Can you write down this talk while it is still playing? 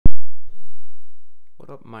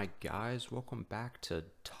up, my guys? Welcome back to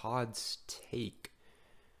Todd's Take.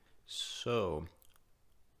 So,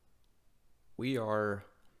 we are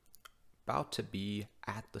about to be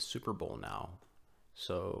at the Super Bowl now.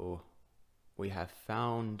 So, we have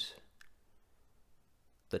found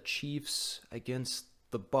the Chiefs against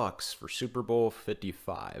the Bucks for Super Bowl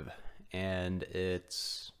 55, and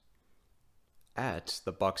it's at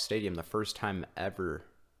the Bucks Stadium, the first time ever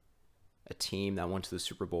a team that went to the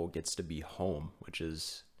Super Bowl gets to be home, which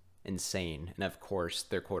is insane. And of course,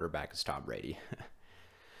 their quarterback is Tom Brady.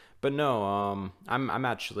 But no, I'm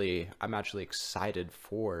actually excited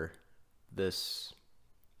for this.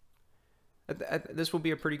 This will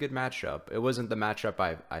be a pretty good matchup. It wasn't the matchup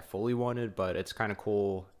I fully wanted, but it's kind of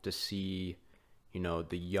cool to see,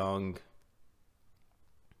 the young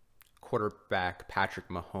quarterback Patrick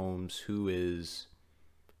Mahomes, who is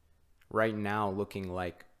right now looking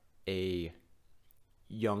like a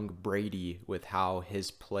young Brady with how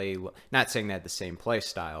his play, not saying they had the same play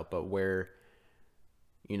style, but where,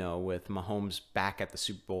 with Mahomes back at the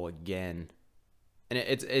Super Bowl again, and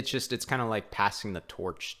it's kind of like passing the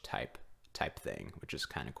torch type thing, which is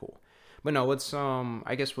kind of cool. But no, let's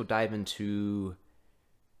I guess we'll dive into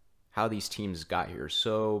how these teams got here.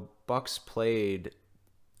 So Bucks played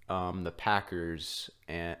the Packers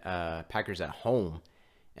and Packers at home,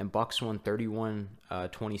 and Bucks won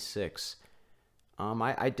 31-26.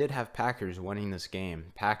 I did have Packers winning this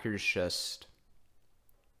game. Packers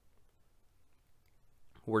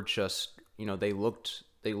were just, they looked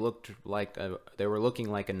like they were looking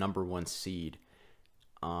like a number one seed.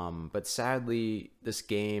 But sadly, this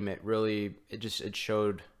game it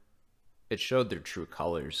showed their true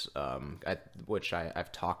colors, which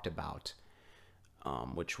I've talked about,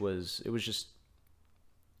 it was just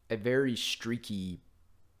a very streaky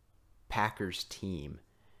Packers team,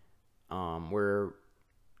 where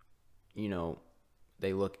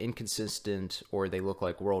they look inconsistent or they look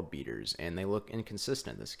like world beaters, and they look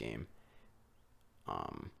inconsistent this game.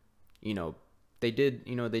 They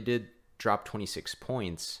did drop 26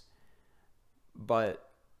 points, but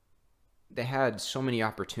they had so many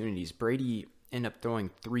opportunities. Brady ended up throwing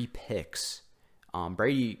 3 picks.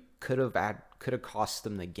 Brady could have cost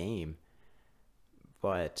them the game,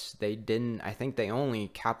 but they didn't. I think they only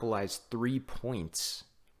capitalized 3 points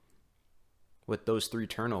with those 3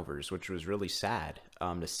 turnovers, which was really sad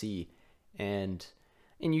to see. And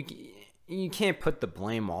you can't put the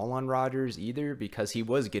blame all on Rodgers either, because he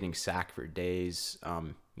was getting sacked for days.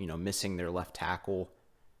 Missing their left tackle,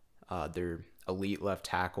 their elite left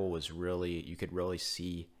tackle was really, you could really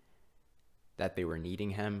see that they were needing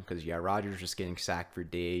him, because Rodgers was getting sacked for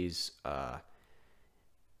days.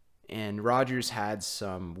 And Rodgers had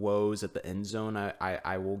some woes at the end zone.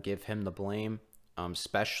 I will give him the blame,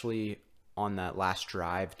 especially on that last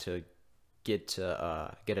drive to get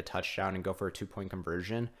a touchdown and go for a 2-point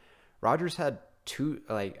conversion. Rodgers had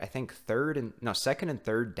second and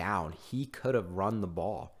third down, he could have run the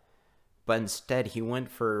ball, but instead he went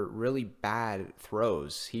for really bad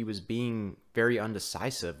throws. He was being very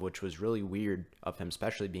undecisive, which was really weird of him,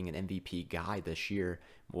 especially being an MVP guy this year.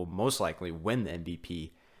 Will most likely win the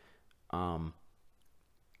MVP.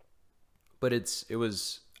 But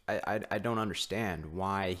I don't understand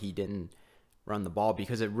why he didn't run the ball,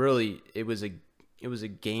 because it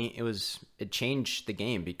changed the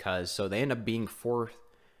game, because so they end up being fourth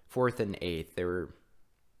and 8. They were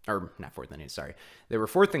not 4th and 8, sorry. They were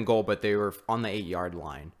 4th and goal, but they were on the 8-yard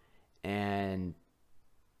line, and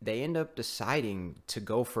they end up deciding to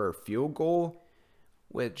go for a field goal,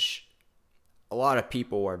 which a lot of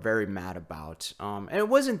people are very mad about. And it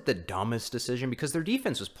wasn't the dumbest decision, because their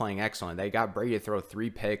defense was playing excellent. They got Brady to throw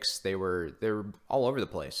 3 picks. They were all over the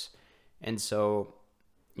place. And so,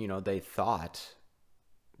 they thought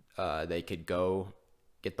they could go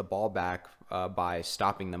get the ball back by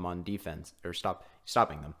stopping them on defense, or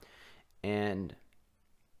stopping them.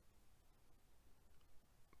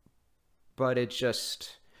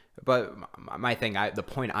 But my thing, the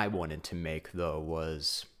point I wanted to make though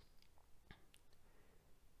was,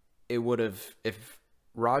 it would have, if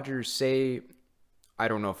Rodgers, I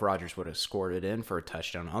don't know if Rodgers would have scored it in for a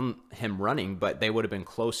touchdown on him running, but they would have been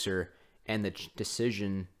closer, and the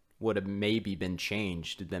decision would have maybe been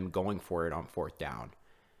changed to them going for it on 4th down.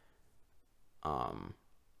 But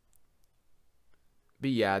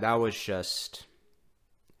yeah, that was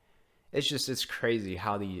it's crazy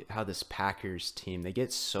how this Packers team, they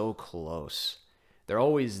get so close. They're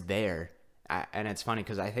always there. And it's funny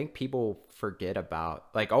because I think people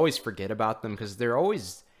always forget about them, because they're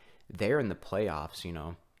always there in the playoffs.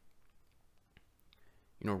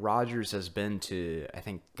 Rodgers has been to, I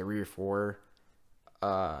think, 3 or 4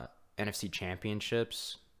 NFC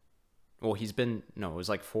championships. Well, he's been, no, it was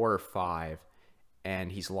like 4 or 5,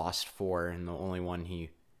 and he's lost 4, and the only one he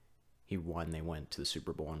won, they went to the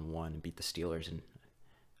Super Bowl and won and beat the Steelers in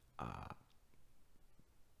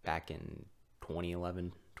back in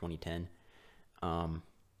 2011, 2010.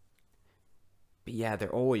 But yeah, they're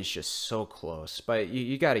always just so close. But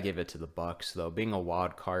you got to give it to the Bucs, though. Being a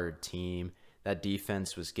wild card team, that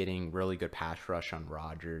defense was getting really good pass rush on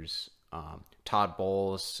Rodgers. Todd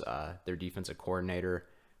Bowles, their defensive coordinator,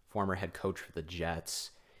 former head coach for the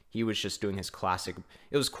Jets, he was just doing his classic.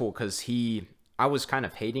 It was cool because I was kind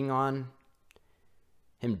of hating on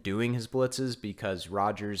him doing his blitzes because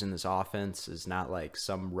Rodgers in this offense is not like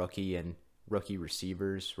some rookie and rookie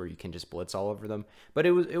receivers where you can just blitz all over them. But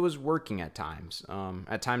it was working at times.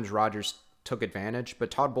 At times Rodgers took advantage,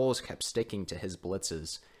 but Todd Bowles kept sticking to his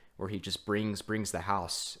blitzes where he just brings the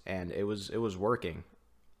house, and it was working.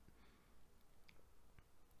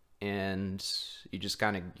 And you just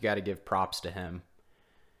got to give props to him.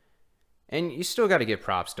 And you still got to give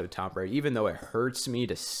props to Tom Brady, even though it hurts me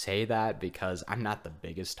to say that because I'm not the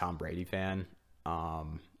biggest Tom Brady fan.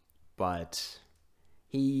 But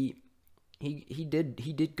he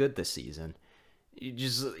did good this season. You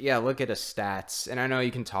just, look at his stats. And I know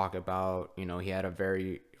you can talk about, he had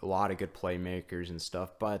a lot of good playmakers and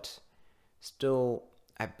stuff, but still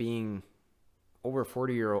at being over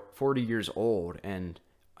 40 years old, and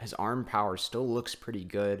his arm power still looks pretty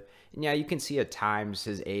good. And yeah, you can see at times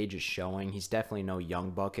his age is showing. He's definitely no young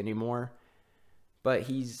buck anymore, but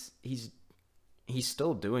he's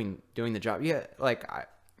still doing the job. Yeah, like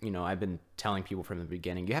I've been telling people from the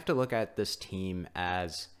beginning, you have to look at this team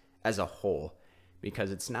as a whole,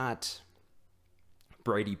 because it's not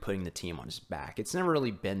Brady putting the team on his back. It's never really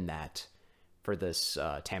been that for this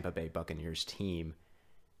Tampa Bay Buccaneers team.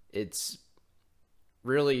 It's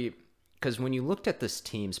really, because when you looked at this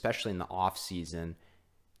team, especially in the offseason,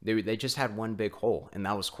 they just had one big hole, and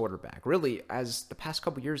that was quarterback. Really, as the past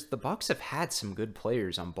couple years, the Bucs have had some good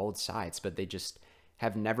players on both sides, but they just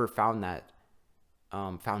have never found that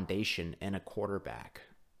foundation in a quarterback.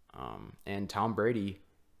 And Tom Brady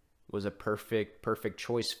was a perfect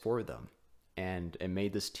choice for them, and it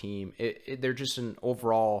made this team. They're just an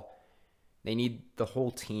overall. They need the whole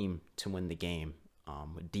team to win the game,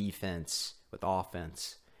 with defense, with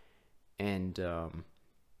offense. And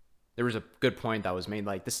there was a good point that was made,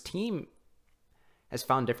 like, this team has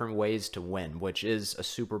found different ways to win, which is a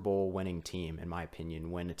Super Bowl winning team, in my opinion,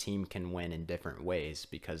 when a team can win in different ways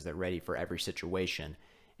because they're ready for every situation.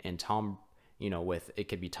 And it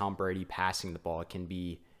could be Tom Brady passing the ball. It can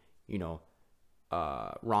be,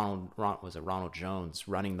 Ronald Jones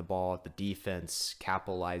running the ball at the defense,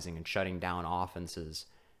 capitalizing and shutting down offenses.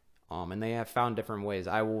 And they have found different ways.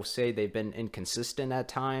 I will say they've been inconsistent at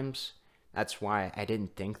times. That's why I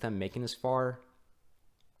didn't think them making this far.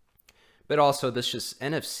 But also, this just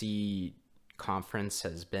NFC conference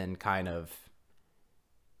has been kind of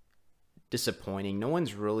disappointing. No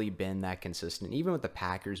one's really been that consistent. Even with the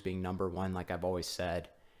Packers being number 1, like I've always said,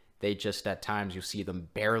 they just, at times, you'll see them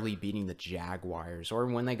barely beating the Jaguars. Or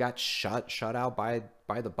when they got shut out by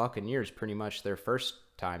the Buccaneers pretty much their first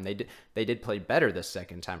time. They did play better the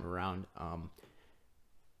second time around,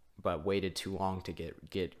 but waited too long to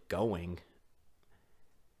get going.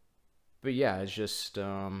 But yeah, it's just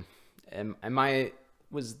I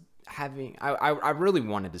really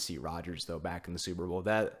wanted to see Rodgers though back in the Super Bowl.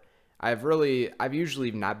 That I've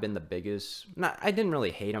usually not been the biggest. I didn't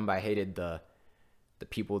really hate him, but I hated the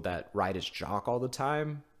people that ride his jock all the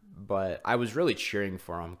time. But I was really cheering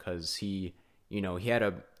for him because he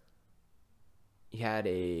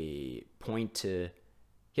had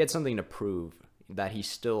something to prove, that he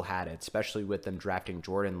still had it, especially with them drafting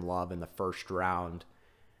Jordan Love in the first round.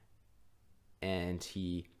 And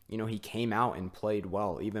he came out and played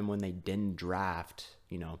well, even when they didn't draft,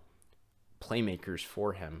 playmakers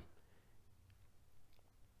for him.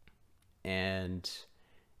 And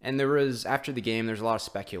there was, after the game, there's a lot of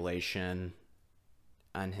speculation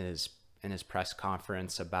in his press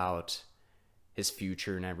conference about his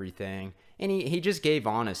future and everything. And he just gave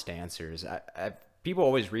honest answers. People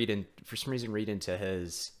always for some reason read into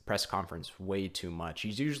his press conference way too much.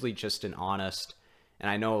 He's usually just an honest, and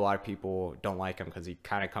I know a lot of people don't like him because he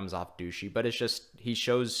kind of comes off douchey, but it's just, he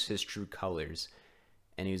shows his true colors.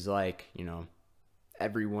 And he's like,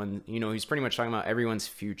 everyone, he's pretty much talking about everyone's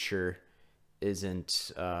future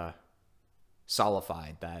isn't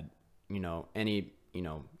solidified, that,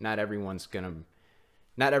 not everyone's gonna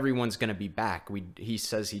be back. He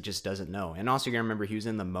says he just doesn't know. And also, you gotta remember, he was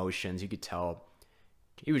in the motions. You could tell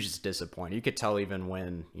he was just disappointed. You could tell even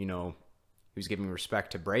when, he was giving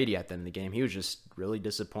respect to Brady at the end of the game. He was just really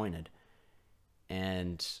disappointed.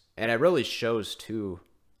 And it really shows too,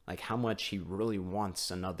 like how much he really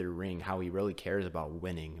wants another ring, how he really cares about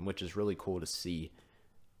winning, which is really cool to see.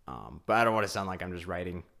 But I don't want to sound like I'm just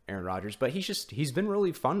writing Aaron Rodgers, but he's been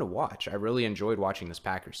really fun to watch. I really enjoyed watching this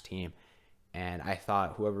Packers team, and I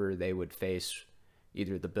thought whoever they would face,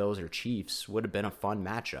 either the Bills or Chiefs, would have been a fun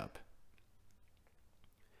matchup.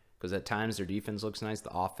 Because at times their defense looks nice,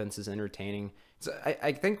 the offense is entertaining. So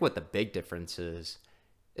I think what the big difference is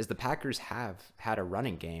the Packers have had a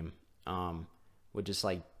running game with just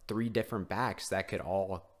like 3 different backs that could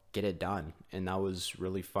all get it done, and that was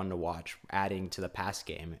really fun to watch, adding to the pass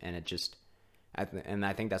game. And it just, and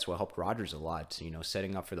I think that's what helped Rodgers a lot,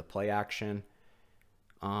 setting up for the play action.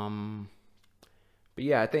 But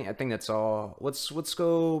yeah, I think that's all. Let's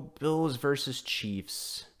go Bills versus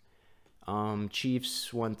Chiefs.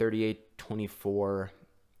 Chiefs won 38-24.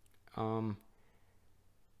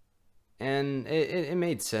 And it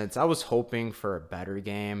made sense. I was hoping for a better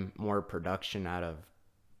game, more production out of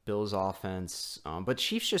Bills offense. But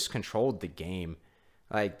Chiefs just controlled the game.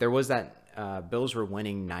 Like there was that Bills were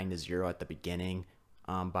winning 9-0 at the beginning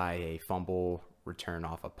by a fumble return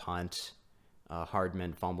off a punt.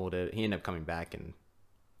 Hardman fumbled it. He ended up coming back and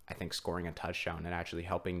I think scoring a touchdown and actually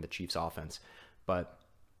helping the Chiefs offense. But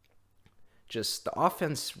just the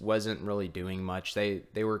offense wasn't really doing much. They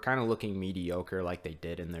were kind of looking mediocre like they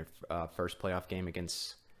did in their first playoff game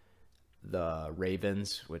against the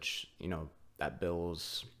Ravens, which, that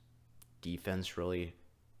Bills defense really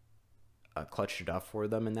clutched it up for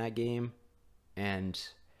them in that game. And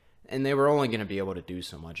they were only going to be able to do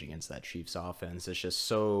so much against that Chiefs offense. It's just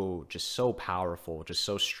so powerful, just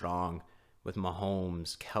so strong with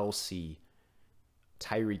Mahomes, Kelsey,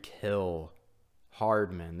 Tyreek Hill,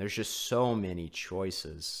 Hardman. There's just so many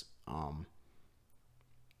choices.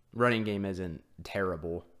 Running game isn't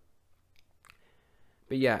terrible.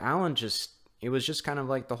 But yeah, Allen it was just kind of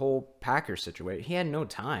like the whole Packers situation. He had no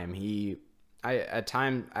time.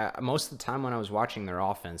 Most of the time when I was watching their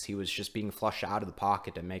offense, he was just being flushed out of the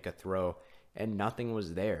pocket to make a throw, and nothing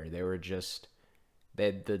was there. They were just,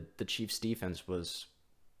 the Chiefs defense was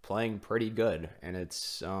playing pretty good, and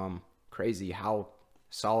it's crazy how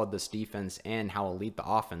solid this defense and how elite the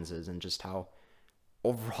offense is, and just how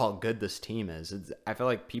overall good this team is. I feel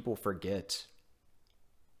like people forget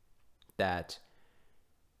that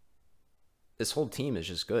this whole team is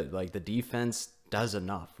just good. Like the defense does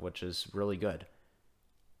enough, which is really good.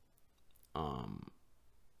 And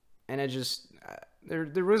it just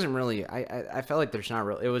there wasn't really. I felt like there's not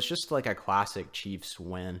really. It was just like a classic Chiefs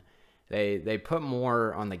win. They put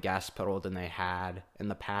more on the gas pedal than they had in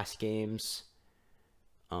the past games.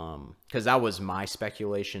 Because that was my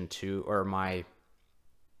speculation too, or my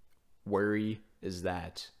worry is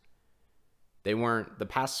that they weren't, the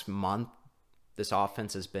past month, this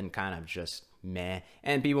offense has been kind of just meh.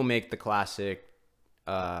 And people make the classic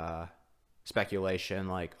speculation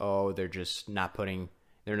like, oh, they're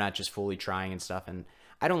not just fully trying and stuff. And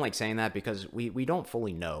I don't like saying that because we don't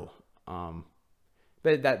fully know.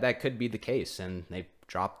 But that could be the case. And they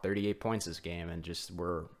dropped 38 points this game and just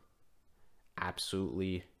were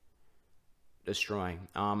absolutely destroying.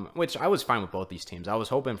 Which I was fine with both these teams. I was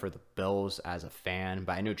hoping for the Bills as a fan,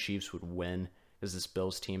 but I knew Chiefs would win because this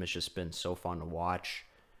Bills team has just been so fun to watch.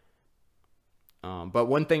 But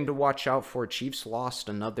one thing to watch out for, Chiefs lost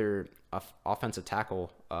another offensive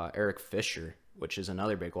tackle, Eric Fisher, which is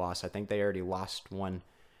another big loss. I think they already lost one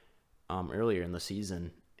earlier in the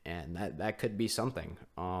season, and that could be something.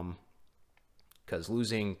 Because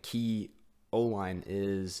losing key O-line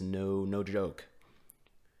is no joke.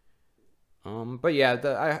 But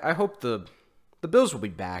yeah, I hope the Bills will be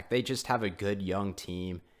back. They just have a good young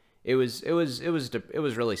team. It was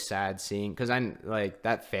really sad seeing, because I'm like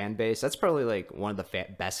that fan base. That's probably like one of the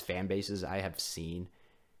best fan bases I have seen.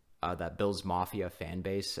 That Bills Mafia fan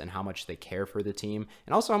base, and how much they care for the team,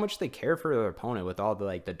 and also how much they care for their opponent with all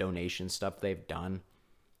the the donation stuff they've done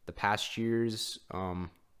the past years.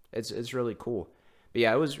 It's really cool. But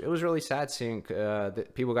yeah, it was really sad seeing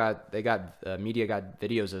that media got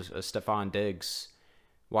videos of Stephon Diggs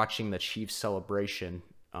watching the Chiefs celebration,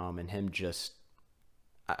 and him just,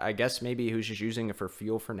 I guess maybe he was just using it for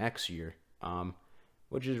fuel for next year,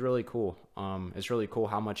 which is really cool. It's really cool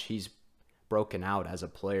how much he's broken out as a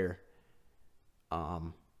player,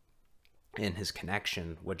 and his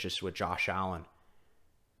connection with Josh Allen.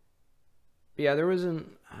 But yeah, there wasn't.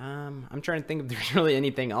 I'm trying to think if there's really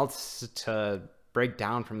anything else to break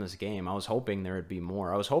down from this game. I was hoping there would be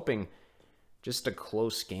more. I was hoping just a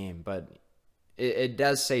close game, but it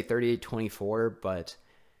does say 38-24, but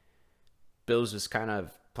Bills was kind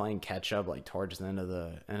of playing catch up like towards the end of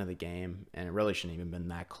the game, and it really shouldn't even been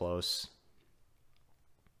that close.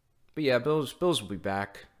 But yeah, Bills will be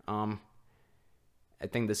back. I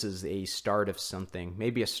think this is a start of something,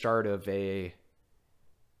 maybe a start of a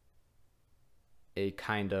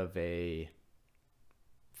kind of a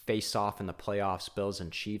face off in the playoffs, Bills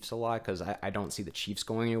and Chiefs a lot, because I don't see the Chiefs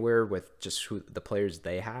going anywhere with just the players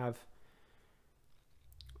they have.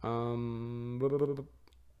 But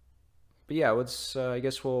yeah, I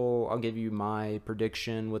guess I'll give you my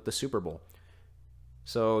prediction with the Super Bowl.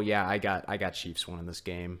 So yeah, I got Chiefs winning this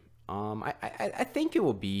game. I think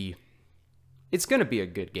it's gonna be a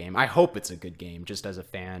good game. I hope it's a good game, just as a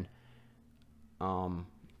fan.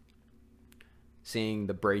 Seeing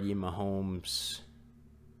the Brady and Mahomes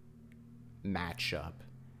matchup,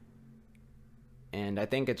 and I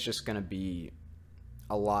think it's just gonna be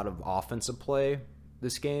a lot of offensive play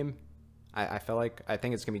this game. I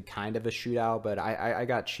think it's gonna be kind of a shootout, but I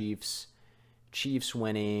got Chiefs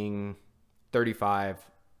winning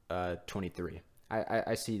 35-23.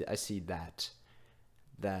 I see that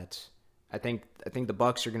I think the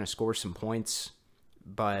Bucks are gonna score some points,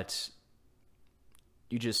 but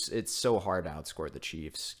it's so hard to outscore the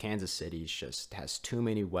Chiefs. Kansas City just has too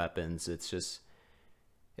many weapons. It's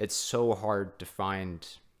so hard to find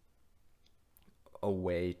a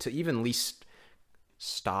way to even at least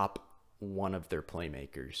stop one of their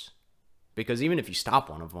playmakers. Because even if you stop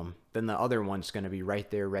one of them, then the other one's going to be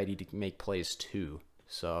right there ready to make plays too.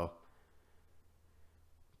 So,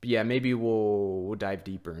 but yeah, maybe we'll dive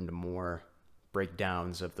deeper into more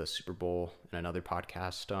breakdowns of the Super Bowl in another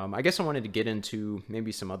podcast. I guess I wanted to get into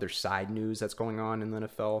maybe some other side news that's going on in the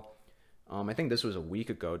NFL. I think this was a week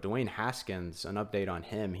ago. Dwayne Haskins, an update on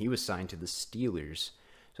him. He was signed to the Steelers.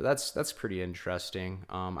 So that's pretty interesting.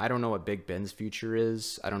 I don't know what Big Ben's future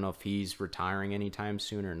is. I don't know if he's retiring anytime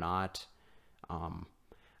soon or not.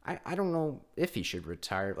 I don't know if he should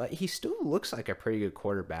retire. Like, he still looks like a pretty good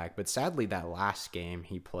quarterback, but sadly that last game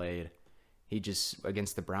he played,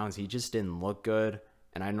 against the Browns, he just didn't look good.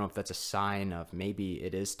 And I don't know if that's a sign of maybe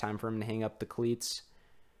it is time for him to hang up the cleats.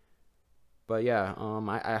 But yeah,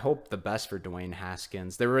 I hope the best for Dwayne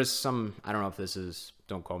Haskins. There was some, I don't know if this is,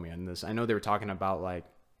 don't quote me on this. I know they were talking about like,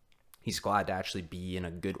 he's glad to actually be in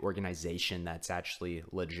a good organization that's actually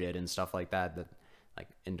legit and stuff like that, like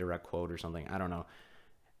indirect quote or something. I don't know.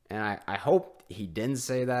 And I hope he didn't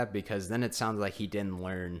say that, because then it sounds like he didn't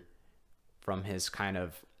learn from his kind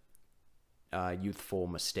of youthful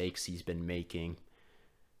mistakes he's been making.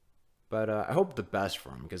 But I hope the best for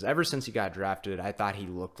him, because ever since he got drafted, I thought he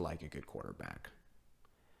looked like a good quarterback.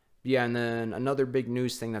 Yeah, and then another big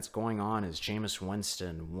news thing that's going on is Jameis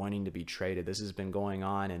Winston wanting to be traded. This has been going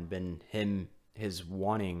on and been his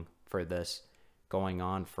wanting for this going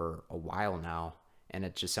on for a while now. And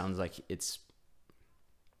it just sounds like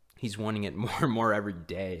he's wanting it more and more every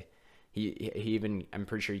day. He even, I'm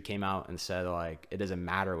pretty sure he came out and said, like, it doesn't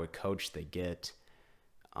matter what coach they get.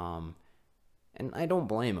 And I don't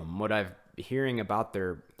blame him. What I've been hearing about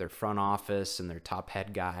their front office and their top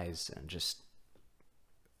head guys, and just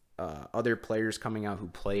other players coming out who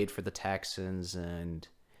played for the Texans and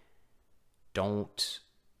don't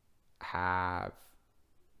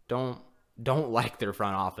like their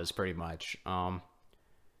front office pretty much.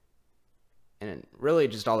 And really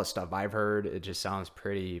just all the stuff I've heard, it just sounds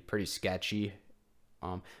pretty sketchy.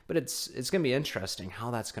 But it's going to be interesting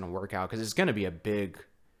how that's going to work out, because it's going to be a big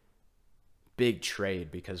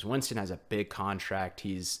trade, because Winston has a big contract.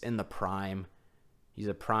 He's in the prime. He's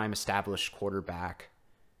a prime established quarterback.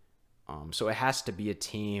 So it has to be a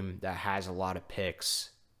team that has a lot of picks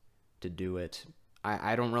to do it.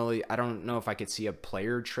 I don't know if I could see a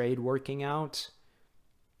player trade working out,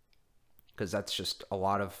 because that's just a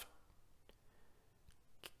lot of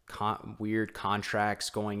weird contracts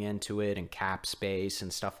going into it and cap space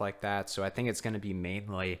and stuff like that. So I think it's going to be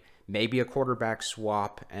mainly maybe a quarterback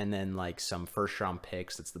swap and then like some first round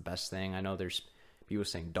picks. That's the best thing. I know there's people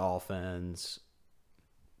saying Dolphins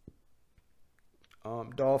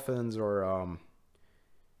or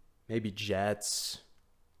maybe Jets.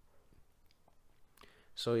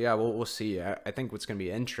 So yeah, we'll see. I think what's going to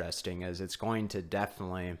be interesting is it's going to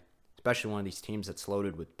definitely, especially one of these teams that's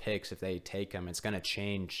loaded with picks, if they take them, it's going to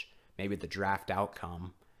change maybe the draft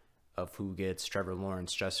outcome of who gets Trevor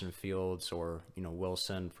Lawrence, Justin Fields, or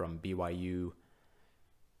Wilson from BYU.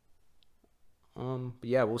 But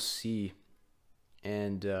yeah, we'll see.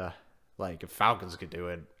 And like, if Falcons could do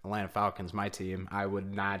it, Atlanta Falcons, my team, I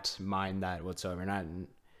would not mind that whatsoever.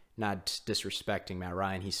 Not disrespecting Matt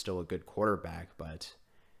Ryan, he's still a good quarterback, but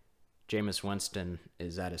Jameis Winston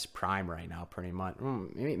is at his prime right now, pretty much.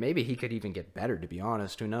 Maybe he could even get better, to be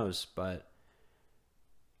honest. Who knows? But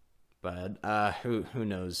But who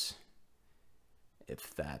knows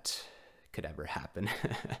if that could ever happen.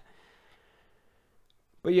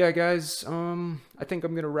 But yeah, guys, I think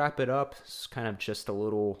I'm gonna wrap it up. It's kind of just a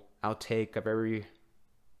little outtake of every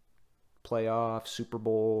playoff, Super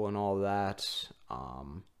Bowl, and all that.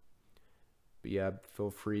 But yeah,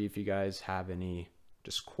 feel free if you guys have any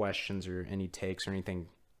just questions or any takes or anything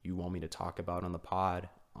you want me to talk about on the pod.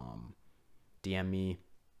 DM me,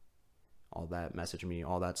 all that, message me,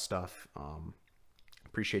 all that stuff.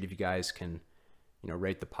 Appreciate if you guys can,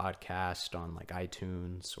 rate the podcast on like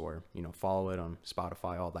iTunes or, follow it on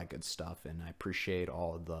Spotify, all that good stuff. And I appreciate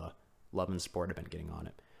all of the love and support I've been getting on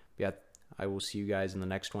it. But yeah, I will see you guys in the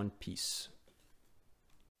next one. Peace.